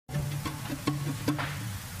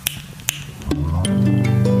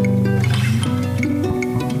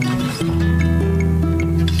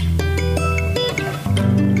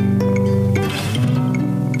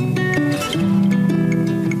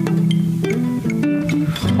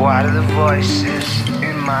Why do the voices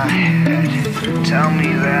in my head tell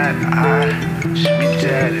me that I should be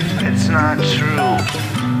dead? If it's not true,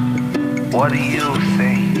 what do you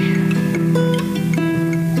think?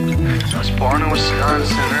 I was born in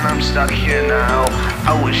Wisconsin and I'm stuck here now.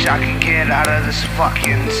 I wish I could get out of this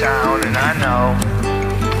fucking town. And I know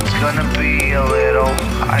it's gonna be a little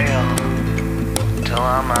while till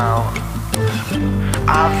I'm out.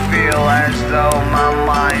 I feel as though my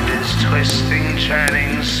mind is twisting,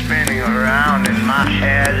 turning, spinning around, and my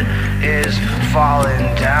head is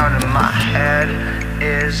falling down, and my head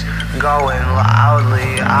is going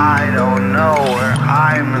loudly. I don't know where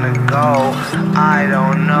I'm gonna go. I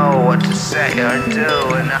don't know what to say or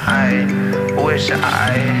do, and I wish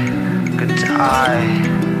I could die,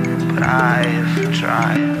 but I've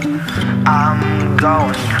tried. I'm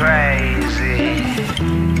going crazy.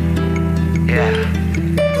 Yeah,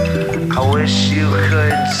 I wish you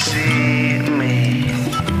could see me,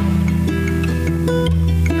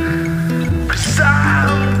 'cause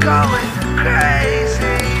I'm going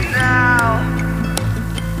crazy now.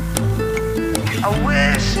 I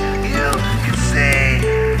wish you could see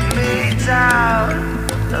me down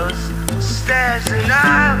those stairs, and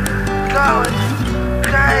I'm going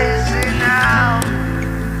crazy now.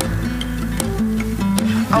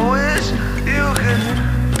 I wish you could,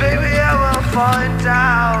 baby, I'm falling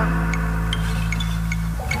down.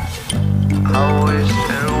 I wish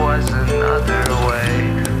there was another way.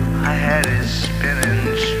 My head is spinning,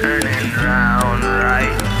 churning round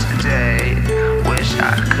right today. Wish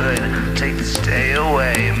I could take this day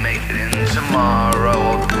away, make it in tomorrow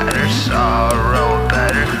a better sorrow, a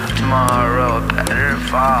better tomorrow, a better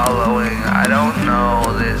following. I don't know,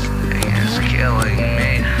 this thing is killing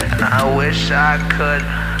me, and I wish I could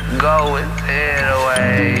go with it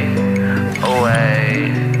away,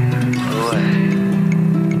 away, away.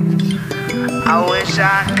 I wish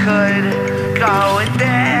I could go with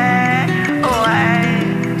it away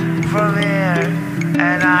from here,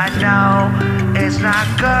 and I know it's not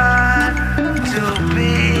good to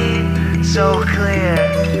be so clear.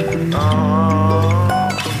 Oh,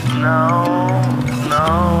 no, no,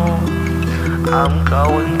 I'm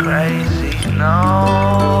going crazy, no.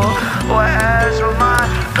 Where's my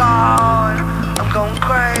mind gone? I'm going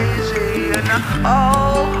crazy, and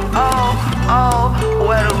oh,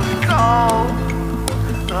 where do we go?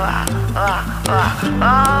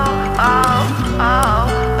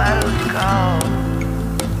 Where do we go?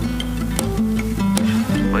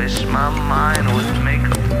 Wish my mind would make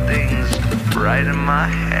up things right in my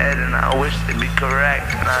head, and I wish they'd be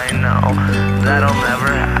correct, and I know that'll never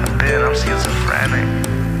happen. I'm schizophrenic.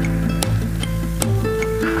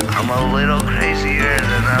 I'm a little crazier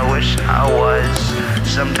than I wish I was.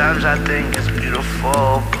 Sometimes I think it's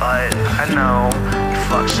beautiful, but I know it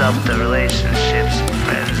fucks up the relationships and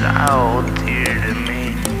friends I hold dear to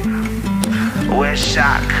me. Wish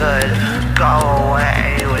I could go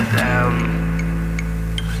away with them.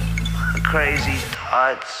 Crazy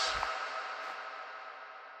thoughts.